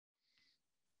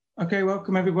Okay,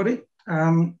 welcome everybody.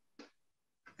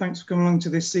 Thanks for coming along to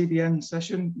this CBN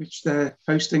session, which they're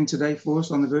hosting today for us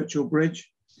on the virtual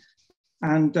bridge.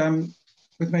 And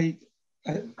with me,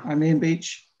 I'm Ian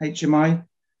Beach, HMI,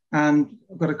 and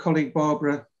I've got a colleague,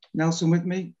 Barbara Nelson, with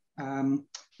me. And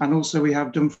also we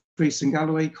have Dumfries and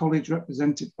Galloway College,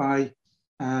 represented by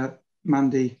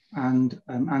Mandy and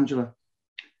Angela.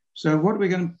 So what we're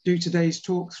going to do today is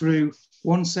talk through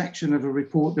one section of a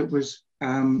report that was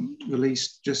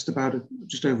released just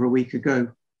over a week ago.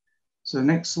 So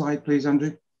next slide, please,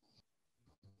 Andrew.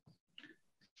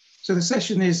 So the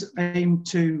session is aimed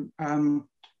to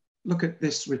look at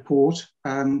this report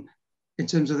in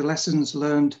terms of the lessons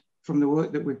learned from the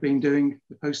work that we've been doing,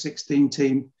 the post-16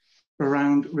 team,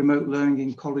 around remote learning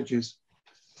in colleges.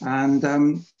 And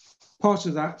part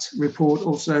of that report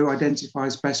also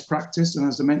identifies best practice. And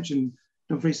as I mentioned,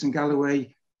 Dumfries and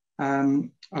Galloway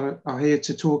are here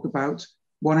to talk about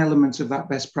one element of that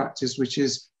best practice, which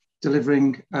is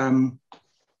delivering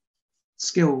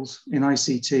skills in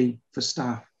ICT for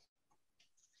staff.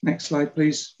 Next slide,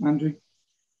 please, Andrew.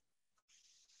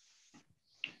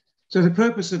 So the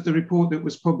purpose of the report that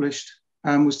was published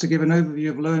was to give an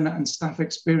overview of learner and staff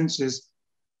experiences,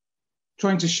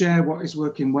 trying to share what is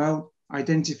working well,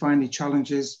 identify any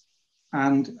challenges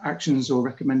and actions or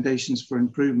recommendations for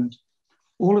improvement.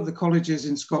 All of the colleges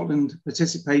in Scotland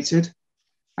participated.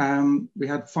 We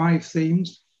had 5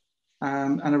 themes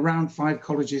and around 5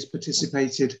 colleges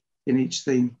participated in each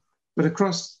theme. But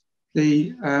across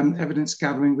the evidence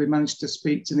gathering, we managed to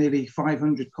speak to nearly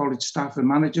 500 college staff and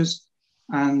managers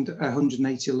and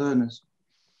 180 learners.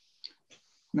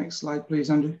 Next slide,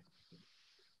 please, Andrew.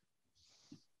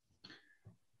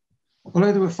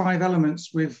 Although there were 5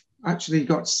 elements, we've actually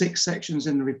got 6 sections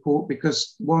in the report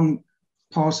because one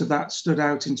part of that stood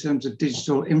out in terms of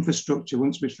digital infrastructure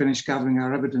once we'd finished gathering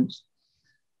our evidence.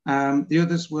 The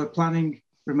others were planning,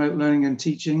 remote learning and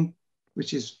teaching,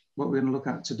 which is what we're going to look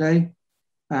at today.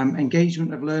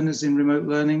 Engagement of learners in remote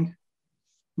learning,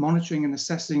 monitoring and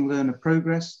assessing learner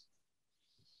progress,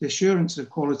 the assurance of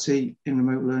quality in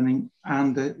remote learning,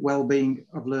 and the well-being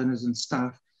of learners and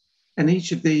staff. And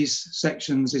each of these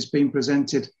sections is being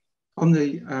presented on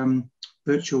the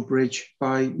virtual bridge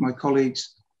by my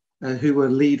colleagues who were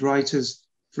lead writers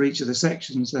for each of the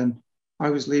sections. And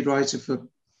I was lead writer for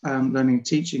learning and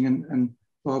teaching, and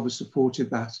Barbara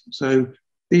supported that. So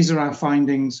these are our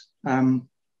findings in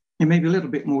maybe a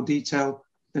little bit more detail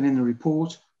than in the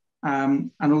report. And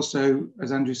also,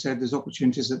 as Andrew said, there's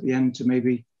opportunities at the end to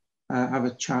maybe have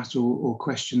a chat or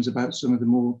questions about some of the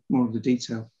more of the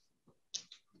detail.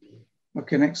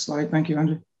 Okay, next slide. Thank you,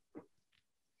 Andrew.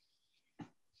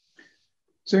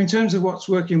 So in terms of what's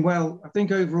working well, I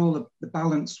think overall the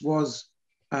balance was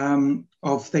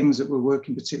of things that were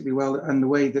working particularly well, and the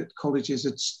way that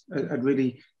colleges had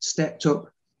really stepped up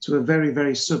to a very,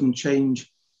 very sudden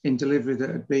change in delivery that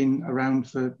had been around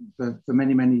for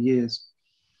many, many years.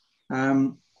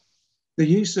 The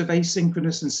use of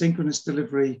asynchronous and synchronous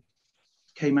delivery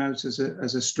came out as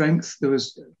a strength. There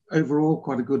was overall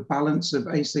quite a good balance of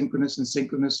asynchronous and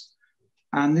synchronous,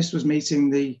 and this was meeting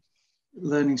the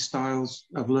learning styles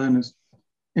of learners.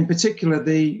 In particular,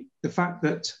 the fact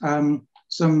that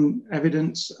some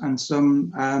evidence and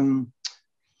some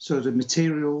sort of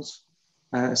materials,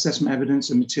 assessment evidence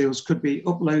and materials could be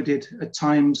uploaded at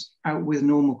times out with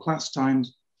normal class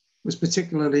times was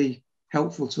particularly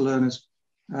helpful to learners.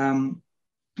 And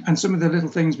some of the little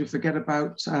things we forget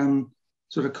about,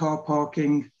 sort of car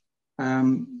parking,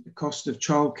 the cost of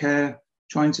childcare,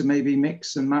 trying to maybe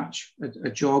mix and match a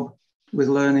job with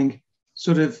learning,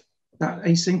 sort of that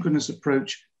asynchronous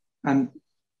approach and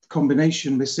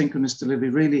combination with synchronous delivery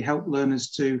really helped learners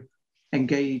to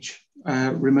engage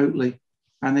remotely,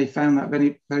 and they found that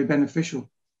very, very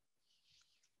beneficial.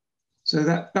 So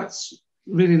that's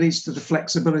really leads to the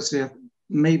flexibility.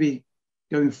 Maybe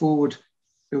going forward,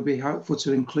 it will be helpful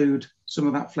to include some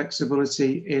of that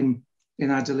flexibility in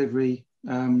our delivery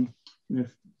of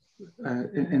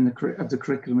the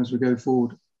curriculum as we go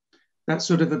forward. That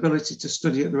sort of ability to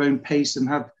study at their own pace and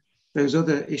have those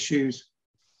other issues,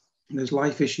 those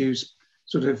life issues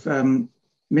sort of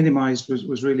minimized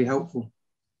was really helpful.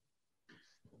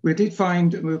 We did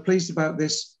find, and we were pleased about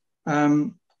this,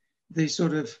 the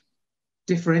sort of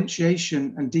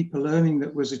differentiation and deeper learning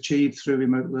that was achieved through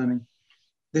remote learning.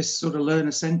 This sort of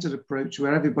learner-centered approach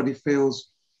where everybody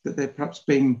feels that they're perhaps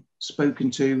being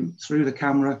spoken to through the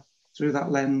camera, through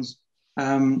that lens,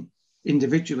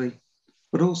 individually,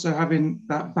 but also having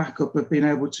that backup of being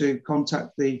able to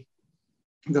contact the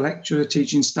lecturer,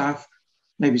 teaching staff,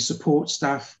 maybe support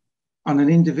staff on an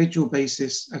individual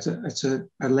basis at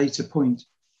a later point.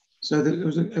 So there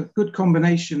was a good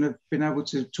combination of being able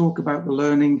to talk about the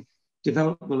learning,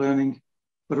 develop the learning,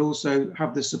 but also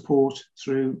have the support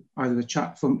through either the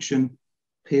chat function,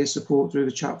 peer support through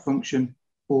the chat function,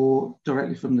 or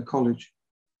directly from the college.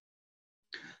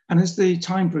 And as the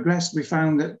time progressed, we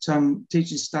found that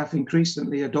teaching staff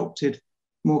increasingly adopted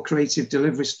more creative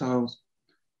delivery styles.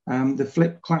 The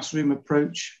flipped classroom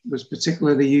approach was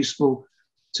particularly useful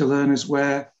to learners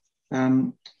where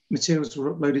materials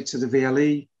were uploaded to the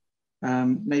VLE,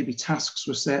 maybe tasks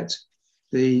were set,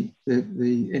 the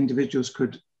individuals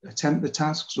could attempt the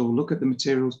tasks or look at the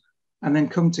materials and then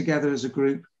come together as a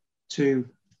group to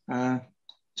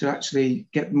actually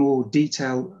get more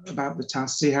detail about the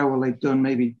task, see how well they've done.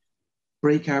 Maybe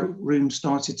breakout rooms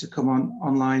started to come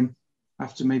online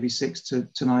after maybe 6 to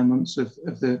 9 months of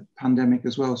the pandemic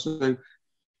as well. So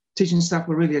teaching staff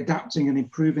were really adapting and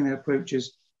improving their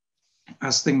approaches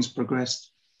as things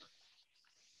progressed.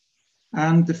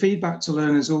 And the feedback to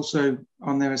learners also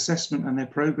on their assessment and their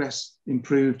progress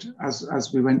improved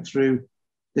as we went through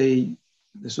the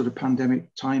sort of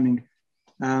pandemic timing,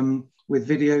 with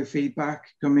video feedback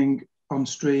coming on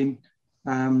stream,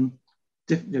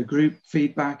 group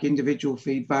feedback, individual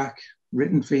feedback,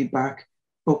 written feedback,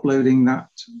 uploading that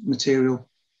material,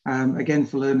 again,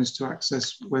 for learners to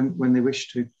access when they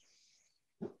wish to.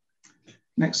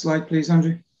 Next slide, please,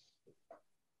 Andrew.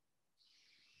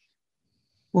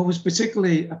 What was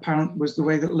particularly apparent was the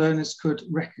way that learners could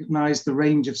recognise the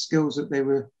range of skills that they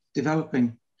were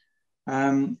developing.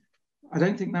 I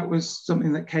don't think that was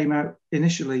something that came out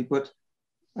initially, but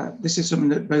this is something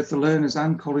that both the learners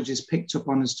and colleges picked up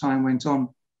on as time went on,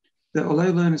 that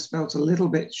although learners felt a little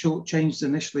bit shortchanged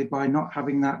initially by not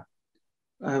having that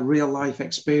real life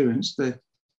experience, the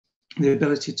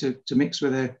ability to mix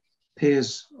with their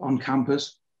peers on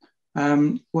campus,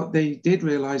 what they did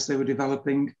realise they were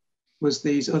developing was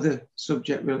these other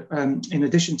subject, in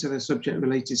addition to their subject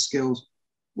related skills,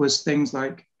 was things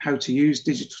like how to use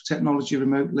digital technology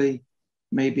remotely,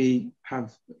 maybe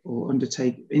have or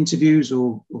undertake interviews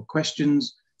or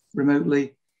questions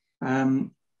remotely,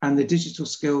 and the digital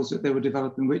skills that they were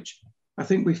developing, which I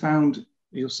think we found,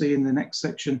 you'll see in the next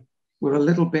section, were a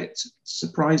little bit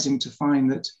surprising to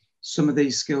find that some of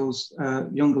these skills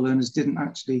younger learners didn't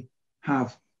actually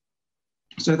have.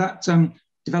 So that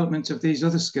development of these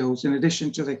other skills, in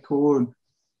addition to their core and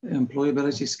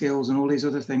employability skills and all these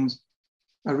other things,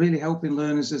 are really helping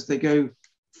learners as they go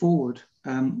forward,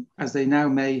 as they now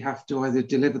may have to either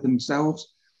deliver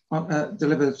themselves,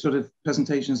 deliver sort of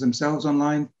presentations themselves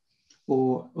online,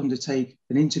 or undertake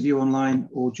an interview online,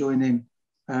 or join in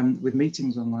with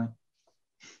meetings online.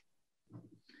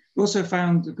 We also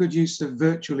found a good use of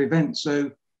virtual events. So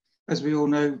as we all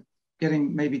know,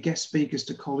 getting maybe guest speakers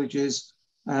to colleges,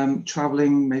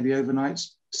 traveling, maybe overnight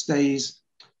stays,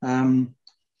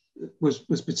 was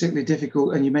particularly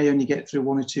difficult, and you may only get through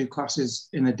 1 or 2 classes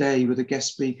in a day with a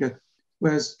guest speaker,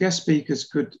 whereas guest speakers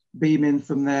could beam in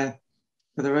from their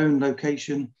own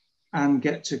location and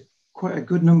get to quite a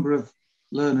good number of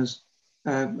learners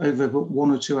over a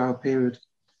 1 or 2 hour period.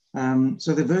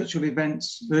 So the virtual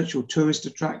events, virtual tourist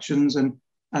attractions, and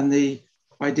the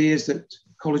ideas that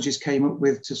colleges came up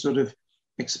with to sort of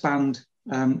expand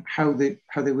how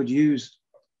they would use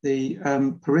the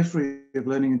periphery of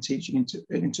learning and teaching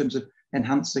in terms of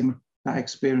enhancing that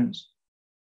experience.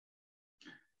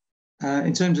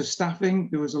 In terms of staffing,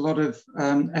 there was a lot of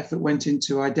effort went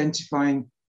into identifying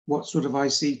what sort of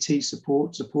ICT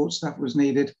support staff was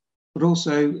needed, but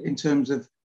also in terms of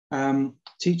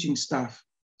teaching staff.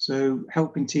 So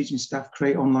helping teaching staff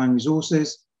create online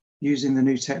resources, using the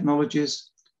new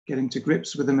technologies, getting to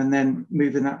grips with them, and then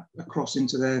moving that across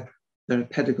into their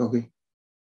pedagogy.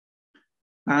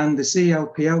 And the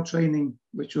CLPL training,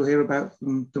 which we'll hear about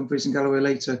from Dumfries and Galloway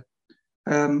later,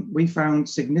 we found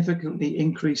significantly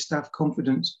increased staff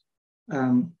confidence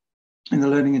in the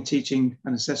learning and teaching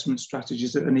and assessment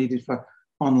strategies that are needed for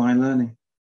online learning.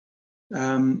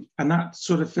 And that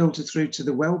sort of filtered through to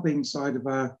the wellbeing side of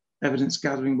our evidence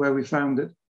gathering, where we found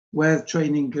that where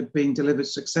training had been delivered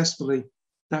successfully,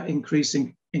 that increase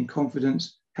in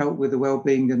confidence helped with the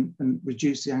wellbeing and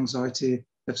reduce the anxiety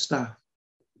of staff.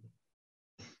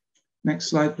 Next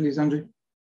slide, please, Andrew.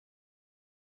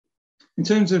 In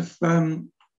terms of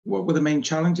what were the main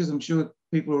challenges, I'm sure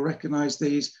people will recognise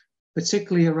these,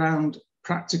 particularly around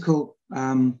practical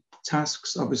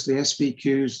tasks, obviously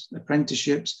SVQs,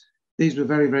 apprenticeships. These were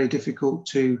very, very difficult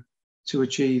to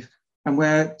achieve. And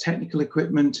where technical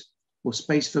equipment or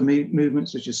space for movement,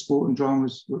 such as sport and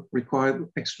dramas, were required,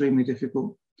 extremely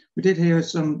difficult. We did hear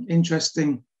some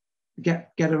interesting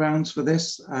get-arounds for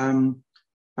this.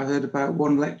 I heard about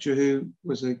one lecturer who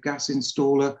was a gas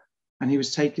installer and he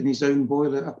was taking his own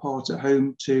boiler apart at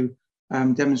home to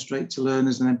demonstrate to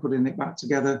learners and then putting it back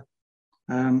together.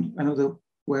 Another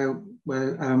where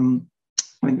I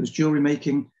think it was jewellery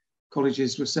making.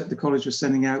 The college was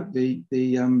sending out the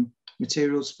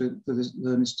materials for the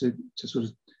learners to sort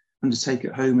of undertake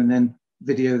at home and then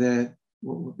video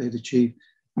what they'd achieved.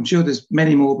 I'm sure there's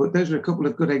many more, but those are a couple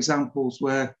of good examples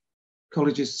where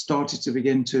colleges started to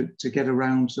begin to get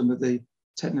around some of the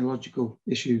technological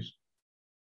issues.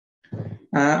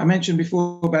 I mentioned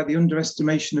before about the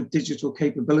underestimation of digital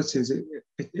capabilities.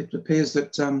 It appears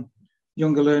that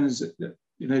younger learners,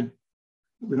 you know,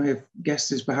 we may have guessed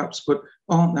this perhaps, but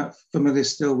aren't that familiar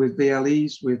still with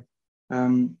VLEs, with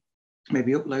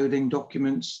maybe uploading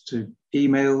documents to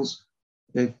emails.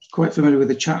 They're quite familiar with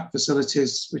the chat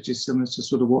facilities, which is similar to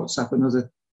sort of WhatsApp and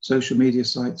other social media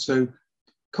sites. So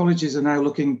colleges are now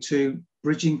looking to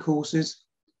bridging courses,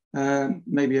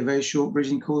 maybe a very short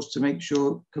bridging course to make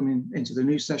sure coming into the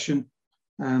new session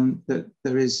that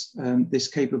there is this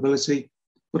capability,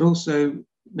 but also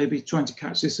maybe trying to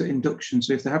catch this at induction.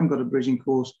 So if they haven't got a bridging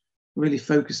course, really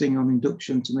focusing on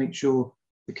induction to make sure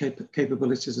the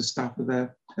capabilities of staff are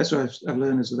there, of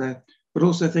learners are there, but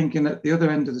also thinking at the other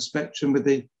end of the spectrum with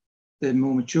the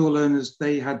more mature learners,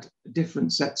 they had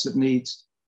different sets of needs.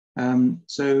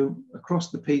 So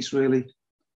across the piece, really,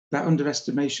 that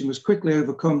underestimation was quickly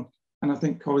overcome, and I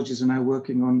think colleges are now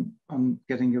working on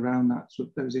getting around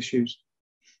those issues.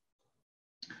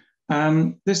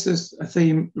 This is a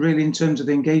theme really in terms of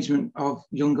the engagement of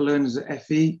younger learners at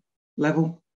FE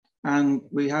level, and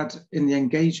we had in the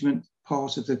engagement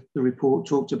part of the report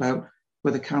talked about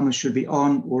whether cameras should be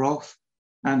on or off,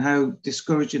 and how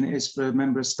discouraging it is for a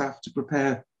member of staff to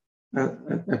prepare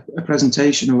a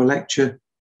presentation or a lecture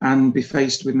and be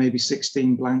faced with maybe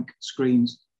 16 blank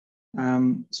screens.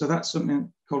 So that's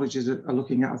something colleges are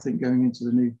looking at, I think, going into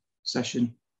the new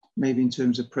session, maybe in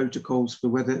terms of protocols for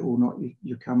whether or not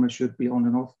your camera should be on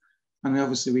and off. And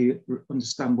obviously we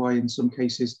understand why in some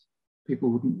cases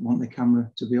people wouldn't want their camera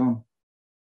to be on.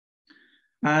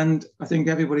 And I think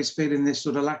everybody's feeling this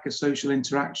sort of lack of social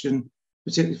interaction,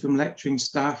 particularly from lecturing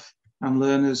staff and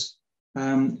learners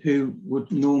who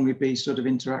would normally be sort of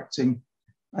interacting.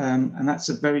 And that's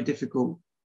a very difficult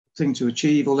thing to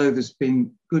achieve, although there's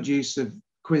been good use of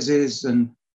quizzes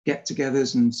and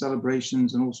get-togethers and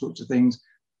celebrations and all sorts of things,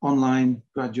 online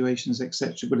graduations,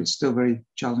 etc., but it's still very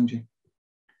challenging.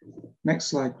 Next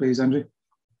slide, please, Andrew.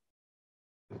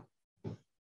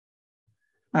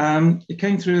 It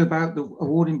came through about the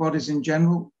awarding bodies in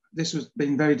general. This has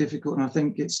been very difficult, and I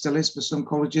think it still is for some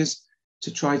colleges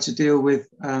to try to deal with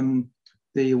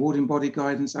the awarding body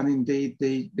guidance, and indeed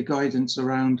the guidance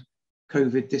around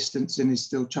COVID distancing is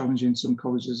still challenging in some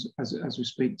colleges as we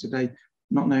speak today,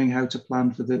 not knowing how to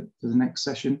plan for the next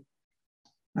session.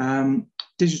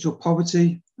 Digital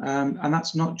poverty, and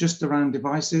that's not just around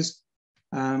devices,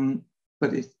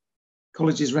 but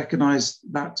colleges recognise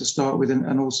that to start with,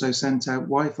 and also sent out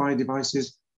Wi-Fi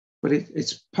devices, but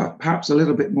it's perhaps a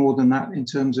little bit more than that in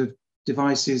terms of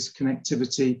devices,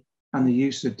 connectivity, and the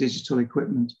use of digital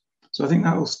equipment. So I think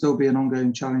that will still be an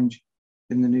ongoing challenge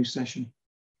in the new session.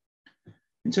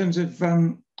 In terms of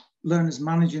learners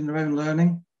managing their own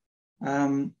learning,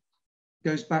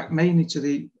 goes back mainly to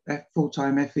the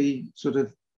full-time FE sort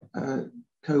of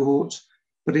cohorts,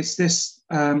 but it's this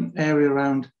area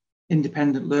around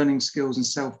independent learning skills and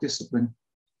self-discipline.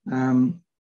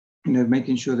 You know,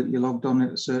 making sure that you're logged on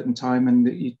at a certain time, and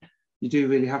that you do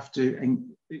really have to,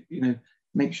 you know,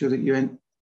 make sure that you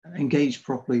engage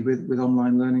properly with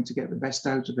online learning to get the best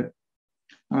out of it.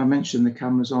 And I mentioned the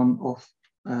cameras on, off,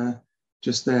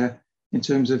 just there, in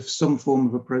terms of some form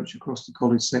of approach across the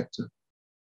college sector.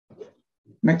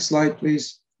 Next slide,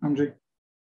 please, Andrew.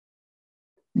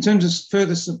 In terms of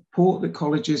further support that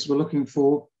colleges were looking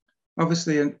for,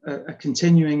 obviously a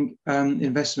continuing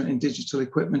investment in digital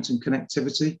equipment and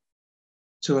connectivity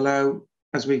to allow,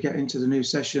 as we get into the new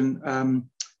session,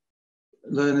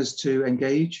 learners to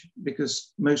engage,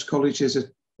 because most colleges,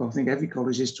 well, I think every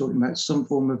college is talking about some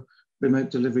form of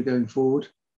remote delivery going forward.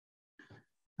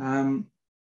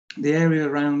 The area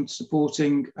around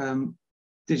supporting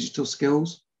digital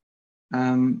skills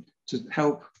to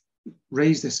help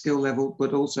raise their skill level,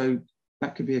 but also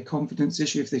that could be a confidence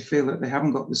issue. If they feel that they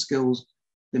haven't got the skills,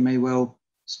 they may well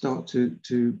start to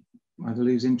either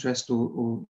lose interest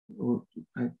or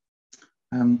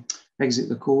exit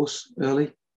the course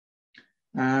early.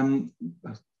 A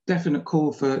definite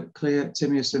call for clear,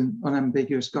 timeous and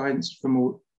unambiguous guidance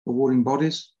from awarding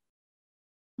bodies,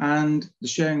 and the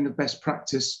sharing of best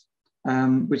practice,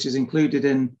 which is included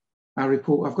in our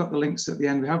report. I've got the links at the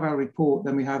end. We have our report,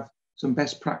 then we have some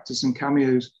best practice and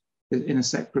cameos in a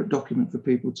separate document for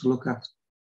people to look at.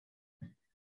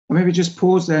 And maybe just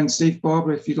pause there and see if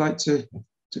Barbara, if you'd like to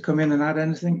come in and add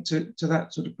anything to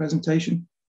that sort of presentation.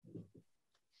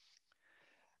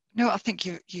 No, I think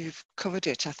you've covered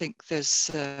it. I think there's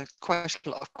quite a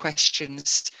lot of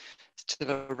questions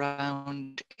still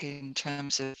around in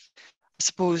terms of, I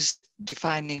suppose,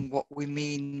 defining what we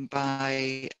mean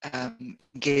by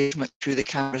engagement through the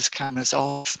cameras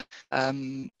off.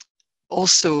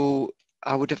 Also,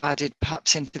 I would have added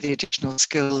perhaps into the additional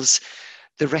skills,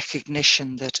 the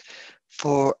recognition that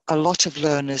for a lot of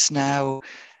learners now,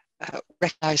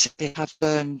 recognise that they have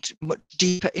learned much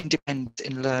deeper independence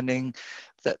in learning,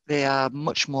 that they are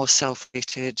much more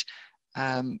self-rated,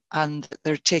 and that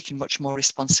they're taking much more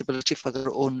responsibility for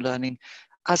their own learning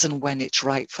as and when it's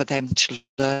right for them to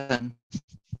learn.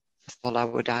 That's all I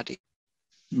would add.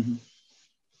 Mm-hmm.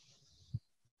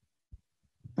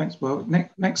 Thanks, Bob.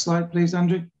 Next slide, please,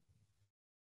 Andrew.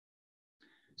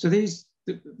 So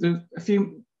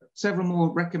several more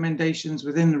recommendations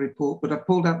within the report, but I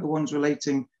pulled out the ones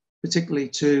relating particularly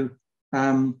to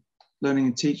learning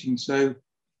and teaching. So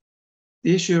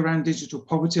the issue around digital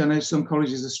poverty, I know some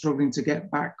colleges are struggling to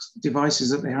get back devices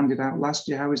that they handed out last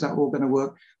year. How is that all going to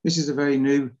work? This is a very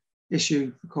new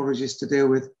issue for colleges to deal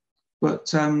with.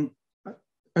 But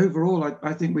overall,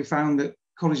 I think we found that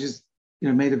colleges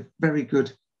made a very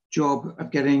good job of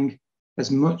getting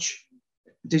as much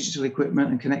digital equipment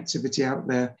and connectivity out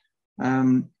there.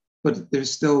 But there's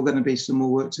still going to be some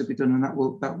more work to be done, and that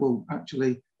will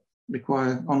actually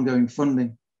require ongoing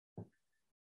funding.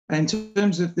 In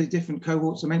terms of the different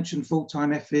cohorts, I mentioned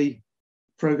full-time FE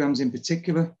programs in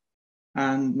particular,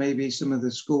 and maybe some of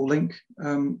the school link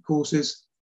courses.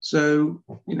 So,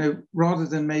 rather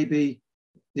than maybe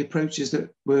the approaches that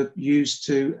were used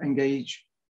to engage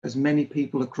as many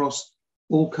people across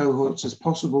all cohorts as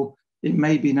possible, it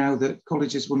may be now that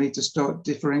colleges will need to start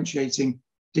differentiating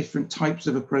different types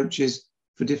of approaches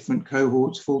for different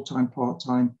cohorts, full-time,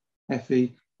 part-time,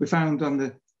 FE. We found on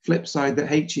the flip side that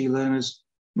HE learners,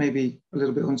 maybe a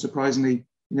little bit unsurprisingly,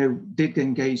 did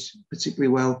engage particularly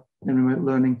well in remote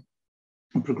learning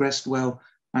and progressed well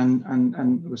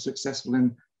and were successful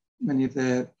in many of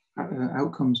their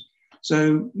outcomes.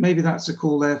 So maybe that's a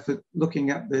call there for looking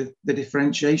at the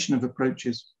differentiation of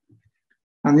approaches.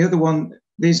 And the other one,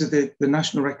 these are the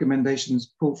national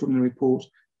recommendations pulled from the report,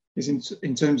 is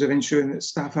in terms of ensuring that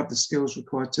staff have the skills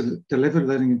required to deliver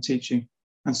learning and teaching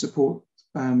and support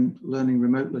learning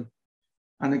remotely.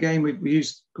 And again, we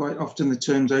use quite often the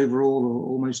terms overall or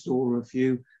almost all or a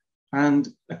few. And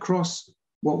across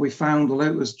what we found, although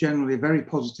it was generally a very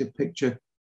positive picture,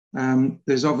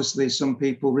 there's obviously some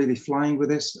people really flying with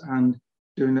this and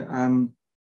doing it,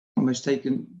 almost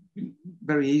taken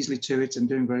very easily to it and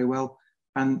doing very well.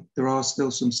 And there are still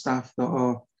some staff that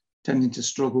are tending to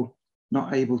struggle,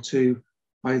 not able to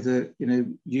either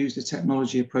use the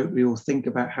technology appropriately or think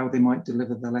about how they might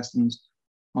deliver their lessons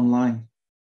online.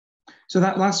 So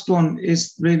that last one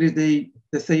is really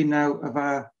the theme now of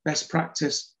our best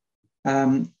practice.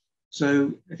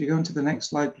 So if you go on to the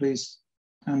next slide, please,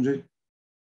 Andrew.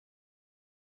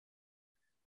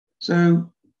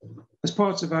 So as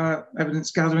part of our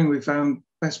evidence gathering, we found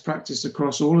best practice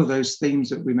across all of those themes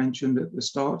that we mentioned at the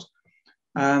start.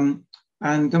 And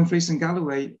Dumfries and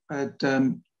Galloway had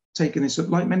taken this up.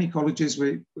 Like many colleges,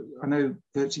 I know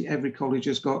virtually every college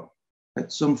has got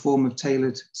some form of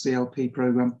tailored CLP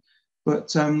program.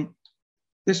 But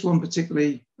this one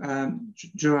particularly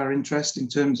drew our interest in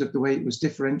terms of the way it was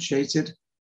differentiated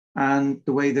and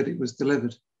the way that it was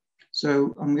delivered.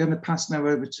 So I'm going to pass now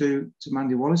over to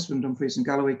Mandy Wallace from Dumfries and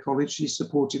Galloway College. She's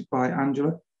supported by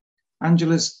Angela.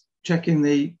 Angela's checking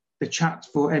the chat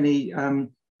for any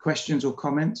questions or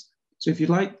comments. So if you'd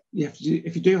like, if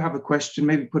you do have a question,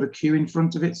 maybe put a Q in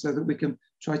front of it so that we can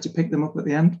try to pick them up at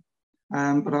the end.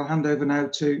 But I'll hand over now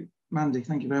to Mandy.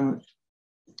 Thank you very much.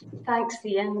 Thanks,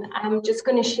 Ian. I'm just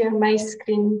going to share my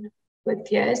screen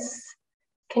with you.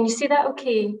 Can you see that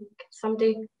okay?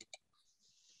 Somebody?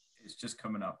 It's just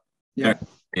coming up. Yeah.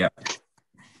 Yeah.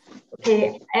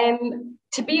 Okay.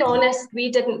 To be honest, we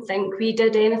didn't think we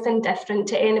did anything different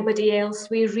to anybody else.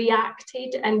 We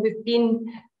reacted, and we've been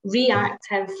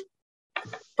reactive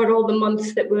for all the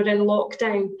months that we were in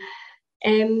lockdown.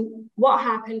 What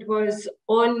happened was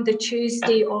on the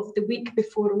Tuesday of the week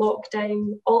before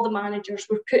lockdown, all the managers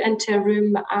were put into a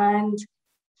room and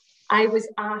I was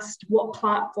asked what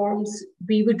platforms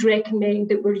we would recommend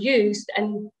that were used,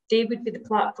 and they would be the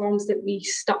platforms that we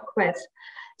stuck with.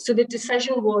 So the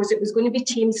decision was it was going to be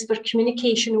Teams for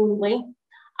communication only,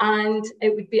 and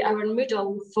it would be our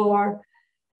Moodle for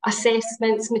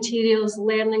assessments, materials,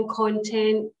 learning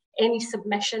content, any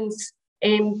submissions.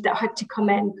 that had to come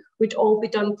in would all be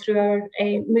done through our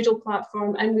Moodle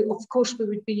platform, and of course we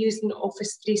would be using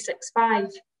Office 365.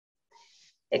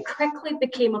 It quickly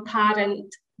became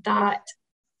apparent that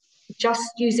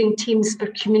just using Teams for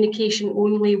communication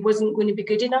only wasn't going to be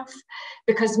good enough,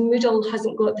 because Moodle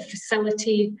hasn't got the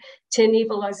facility to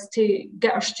enable us to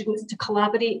get our students to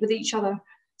collaborate with each other.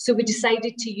 So we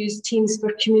decided to use Teams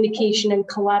for communication and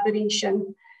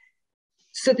collaboration.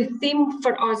 So the theme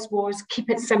for us was keep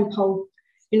it simple.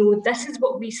 You know, this is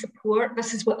what we support,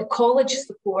 this is what the college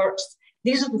supports.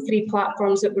 These are the 3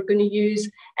 platforms that we're going to use,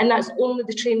 and that's only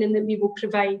the training that we will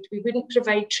provide. We wouldn't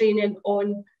provide training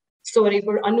on,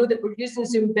 I know that we're using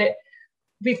Zoom, but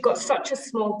we've got such a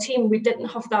small team, we didn't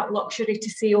have that luxury to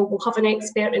say, oh, we'll have an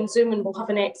expert in Zoom and we'll have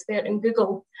an expert in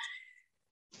Google.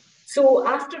 So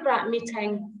after that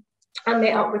meeting, I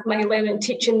met up with my learning and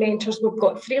teaching mentors. We've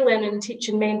got 3 learning and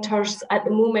teaching mentors at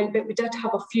the moment, but we did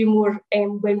have a few more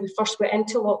when we first went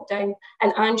into lockdown,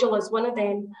 and Angela's one of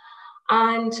them.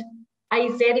 And I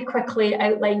very quickly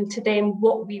outlined to them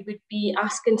what we would be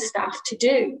asking staff to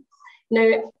do.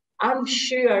 Now, I'm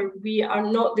sure we are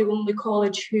not the only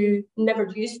college who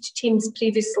never used Teams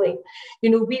previously. You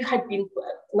know, we had been,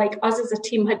 like us as a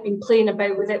team, had been playing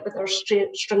about with it with our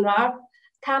Stranraer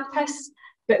campus,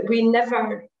 but we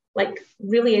never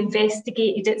really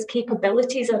investigated its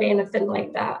capabilities or anything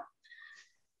like that.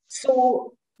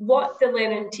 So what the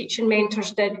learning and teaching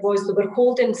mentors did was they were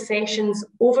holding sessions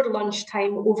over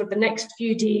lunchtime over the next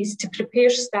few days to prepare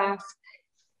staff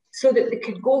so that they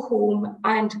could go home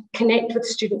and connect with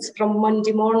students from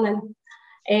Monday morning,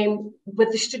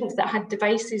 with the students that had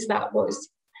devices, that was.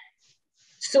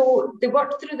 So they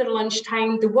worked through their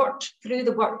lunchtime, they worked through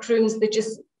the workrooms, they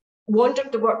just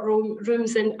wandered the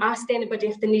workrooms and asked anybody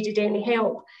if they needed any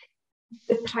help.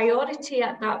 The priority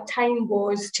at that time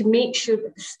was to make sure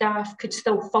that the staff could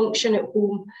still function at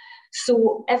home.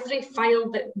 So every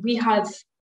file that we had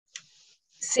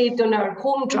saved on our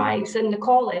home drives in the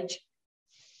college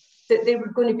that they were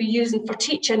going to be using for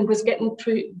teaching was getting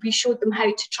through. We showed them how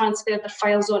to transfer their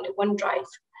files onto OneDrive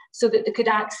so that they could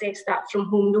access that from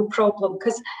home, no problem,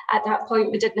 because at that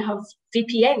point we didn't have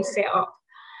VPN set up.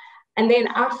 And then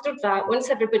after that, once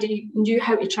everybody knew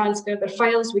how to transfer their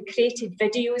files, we created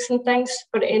videos and things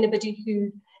for anybody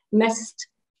who missed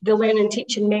the learning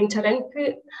teaching mentor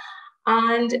input.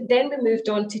 And then we moved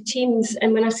on to Teams.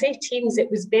 And when I say Teams, it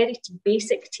was very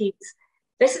basic Teams.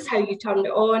 This is how you turn it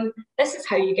on. This is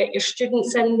how you get your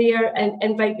students in there and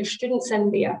invite your students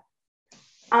in there.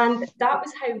 And that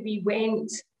was how we went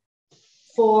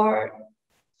for,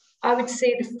 I would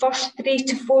say, the first 3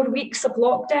 to 4 weeks of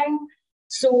lockdown.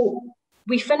 So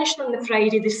we finished on the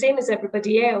Friday, the same as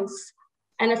everybody else.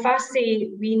 And if I say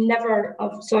we never,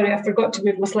 sorry, I forgot to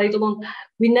move my slide along.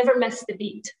 We never missed the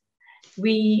beat.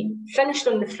 We finished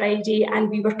on the Friday and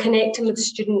we were connecting with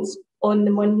students on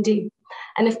the Monday.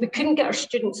 And if we couldn't get our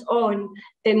students on,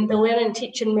 then the learning and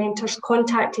teaching mentors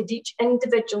contacted each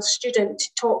individual student to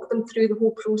talk them through the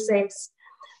whole process.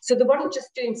 So they weren't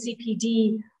just doing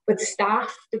CPD with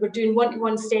staff, they were doing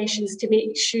one-to-one sessions to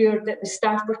make sure that the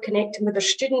staff were connecting with their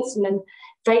students and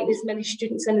inviting as many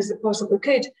students in as they possibly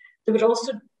could. They were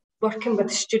also working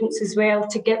with students as well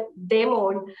to get them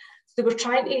on. So they were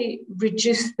trying to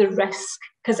reduce the risk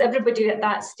because everybody at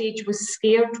that stage was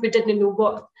scared. We didn't know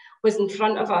what was in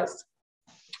front of us.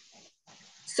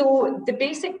 So the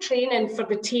basic training for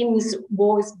the teams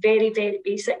was very, very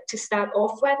basic to start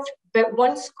off with. But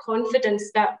once confidence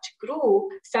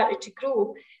started to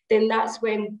grow, then that's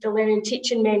when the learning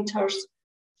teaching mentors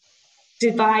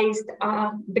devised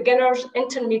beginners,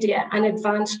 intermediate and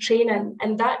advanced training.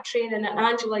 And that training, and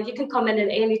Angela, you can come in at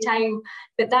any time,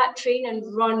 but that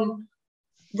training run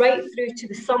right through to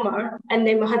the summer. And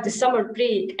then we had the summer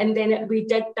break. And then we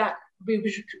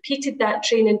repeated that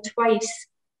training twice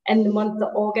in the month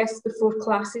of August before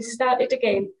classes started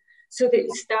again, so that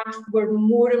staff were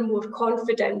more and more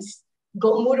confident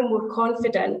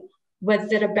with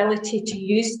their ability to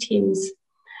use Teams.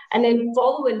 And then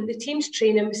following the Teams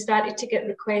training, we started to get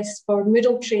requests for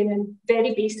Moodle training,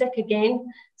 very basic again,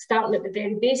 starting at the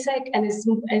very basic. And as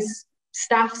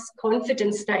staff's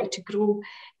confidence started to grow,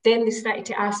 then they started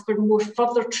to ask for more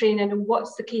further training and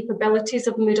what's the capabilities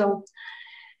of Moodle.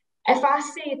 If I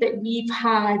say that we've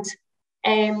had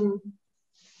I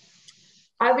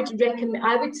would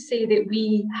say that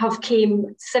we have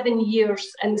came 7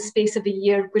 years in the space of a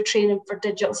year with training for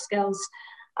digital skills.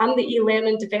 I'm the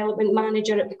e-learning development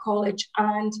manager at the college,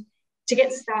 and to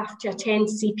get staff to attend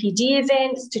CPD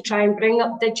events, to try and bring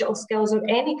up digital skills or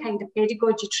any kind of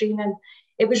pedagogy training,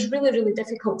 it was really, really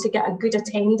difficult to get a good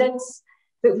attendance.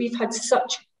 But we've had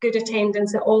such good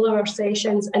attendance at all of our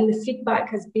sessions, and the feedback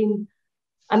has been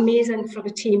amazing for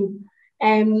the team.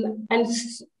 And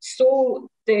so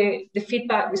the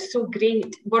feedback was so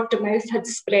great, word of mouth had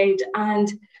spread,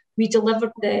 and we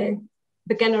delivered the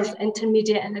beginners,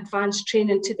 intermediate and advanced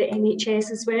training to the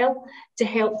NHS as well, to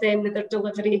help them with their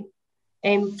delivery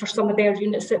for some of their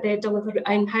units that they deliver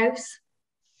in-house.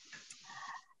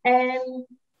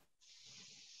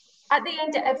 At the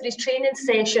end of every training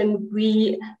session,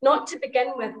 not to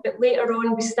begin with, but later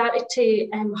on, we started to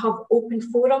have open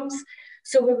forums.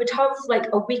 So we would have like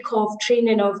a week of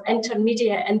training of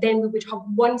intermediate, and then we would have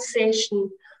one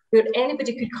session where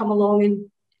anybody could come along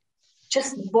and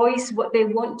just voice what they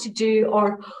want to do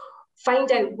or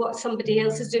find out what somebody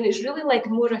else is doing. It's really like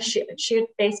more a shared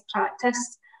best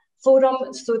practice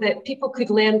forum so that people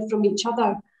could learn from each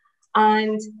other.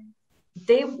 And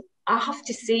I have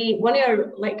to say, one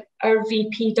of our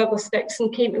VP, Douglas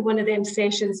Dixon, came to one of them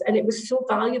sessions, and it was so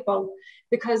valuable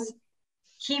because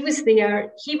he was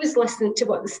there, he was listening to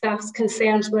what the staff's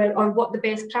concerns were or what the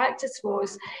best practice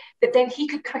was, but then he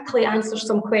could quickly answer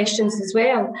some questions as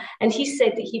well. And he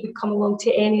said that he would come along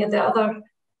to any of the other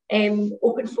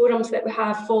open forums that we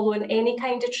have following any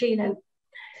kind of training.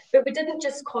 But we didn't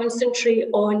just concentrate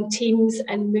on Teams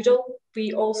and Moodle.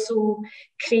 We also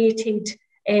created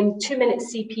 2-minute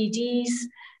CPDs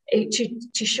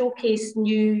to showcase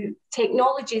new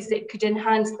technologies that could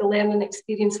enhance the learning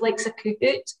experience, like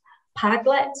Kahoot,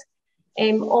 Padlet,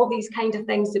 all these kind of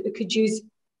things that we could use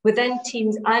within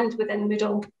Teams and within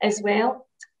Moodle as well.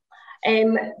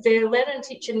 The learning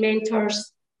teaching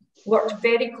mentors worked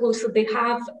very closely.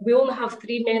 We only have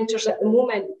 3 mentors at the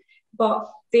moment,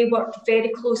 but they worked very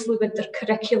closely with their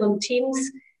curriculum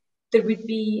teams. There would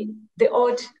be the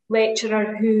odd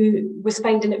lecturer who was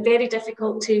finding it very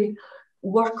difficult to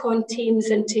work on Teams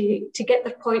and to get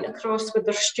their point across with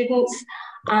their students.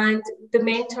 And the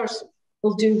mentors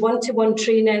will do one-to-one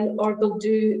training, or they'll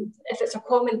do, if it's a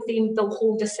common theme, they'll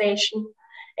hold a session.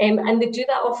 And they do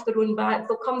that off their own back.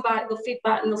 They'll come back, they'll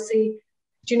feedback, and they'll say,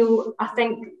 do you know, I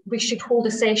think we should hold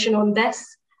a session on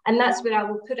this. And that's where I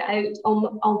will put it out.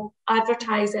 I'll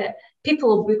advertise it. People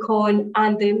will book on,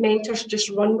 and the mentors just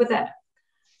run with it.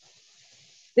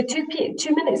 The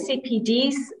 2-minute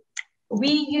CPDs,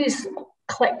 we use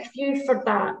ClickView for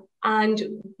that.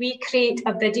 And we create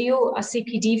a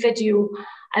CPD video,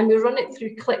 and we run it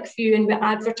through ClickView, and we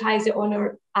advertise it on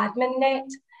our admin net,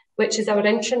 which is our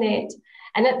intranet.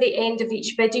 And at the end of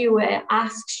each video, it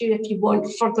asks you if you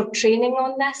want further training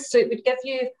on this. So it would give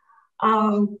you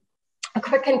a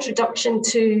quick introduction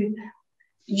to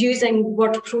using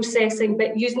word processing,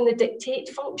 but using the dictate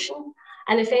function.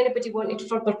 And if anybody wanted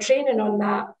further training on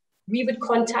that, we would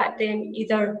contact them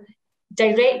either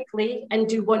directly and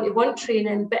do one-to-one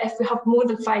training. But if we have more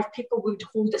than 5 people, we would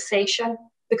hold a session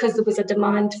because there was a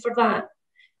demand for that.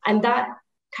 And that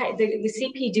the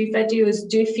CPD videos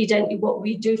do feed into what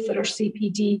we do for our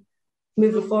CPD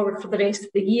moving forward for the rest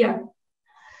of the year.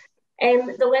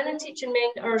 The learning teaching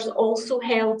mentors also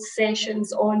held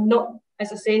sessions on not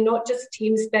just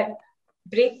Teams, but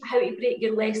how to break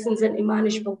your lessons into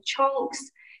manageable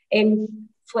chunks,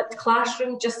 flipped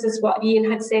classroom, just as what Ian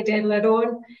had said earlier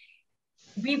on.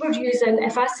 We were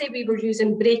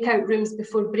using breakout rooms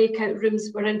before breakout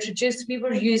rooms were introduced. We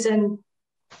were using,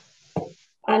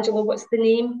 Angela, what's the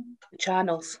name?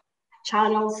 Channels.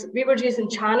 Channels. We were using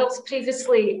channels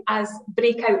previously as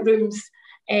breakout rooms,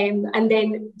 and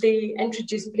then they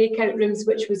introduced breakout rooms,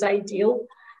 which was ideal.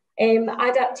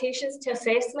 Adaptations to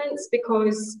assessments,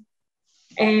 because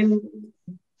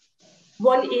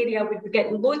one area would be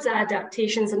getting loads of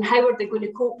adaptations, and how are they going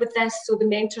to cope with this? So the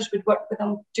mentors would work with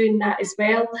them doing that as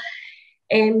well.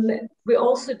 We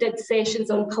also did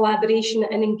sessions on collaboration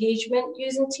and engagement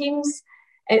using Teams.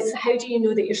 It's how do you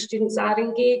know that your students are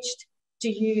engaged? Do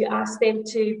you ask them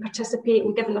to participate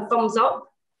and give them a thumbs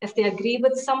up if they agree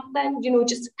with something? You know,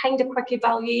 just kind of quick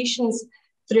evaluations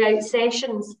throughout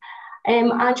sessions.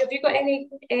 Andrew, have you got any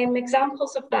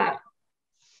examples of that?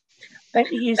 I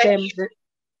think we use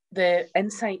the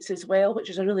insights as well, which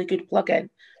is a really good plugin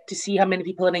to see how many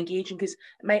people are engaging, because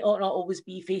it might not always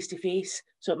be face-to-face,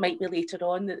 so it might be later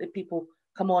on that the people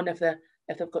come on if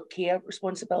they've got care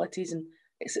responsibilities, and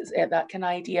it's that kind of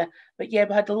idea. But yeah,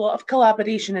 we had a lot of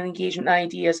collaboration and engagement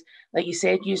ideas, like you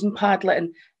said, using Padlet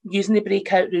and using the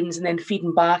breakout rooms, and then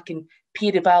feeding back and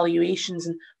peer evaluations,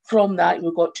 and from that we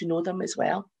got to know them as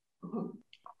well. Mm-hmm.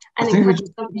 And encourage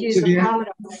them to use the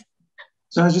cameras.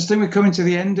 So I just think we're coming to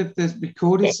the end of the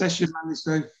recorded session, Mandy.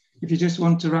 So if you just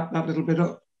want to wrap that little bit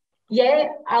up. Yeah,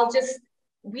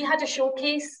 we had a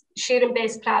showcase sharing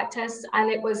best practice,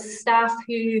 and it was staff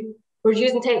who were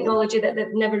using technology that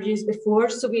they've never used before.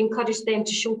 So we encouraged them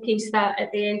to showcase that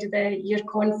at the end of the year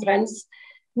conference.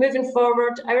 moving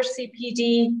forward, our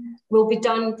CPD will be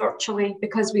done virtually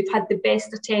because we've had the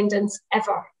best attendance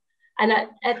ever. And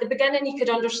at the beginning, you could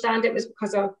understand it was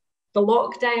because of the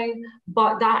lockdown,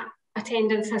 but that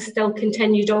attendance has still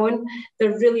continued on.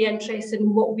 They're really interested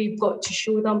in what we've got to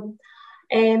show them.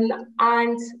 And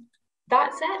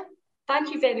that's it.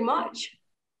 Thank you very much.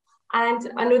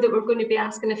 And I know that we're going to be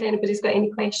asking if anybody's got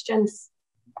any questions.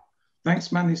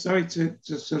 Thanks, Mandy. Sorry to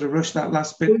sort of rush that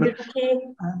last bit, but okay.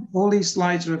 All these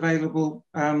slides are available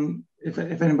if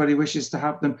anybody wishes to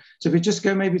have them. So if we just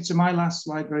go maybe to my last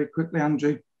slide very quickly,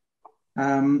 Andrew.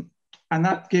 And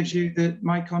that gives you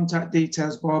my contact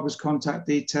details, Barbara's contact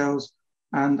details,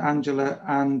 and Angela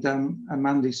and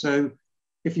Mandy. So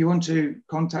if you want to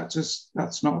contact us,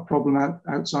 that's not a problem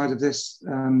outside of this,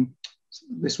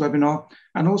 this webinar.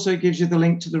 And also gives you the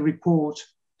link to the report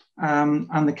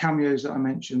and the cameos that I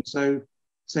mentioned. So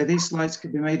these slides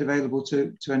can be made available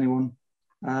to anyone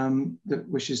that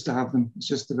wishes to have them. It's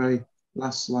just the very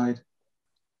last slide.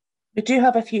 We do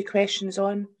have a few questions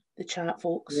on the chat,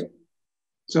 folks. Yeah.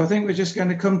 So I think we're just going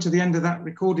to come to the end of that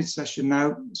recorded session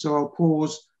now. So I'll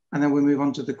pause and then we'll move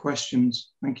on to the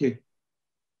questions. Thank you.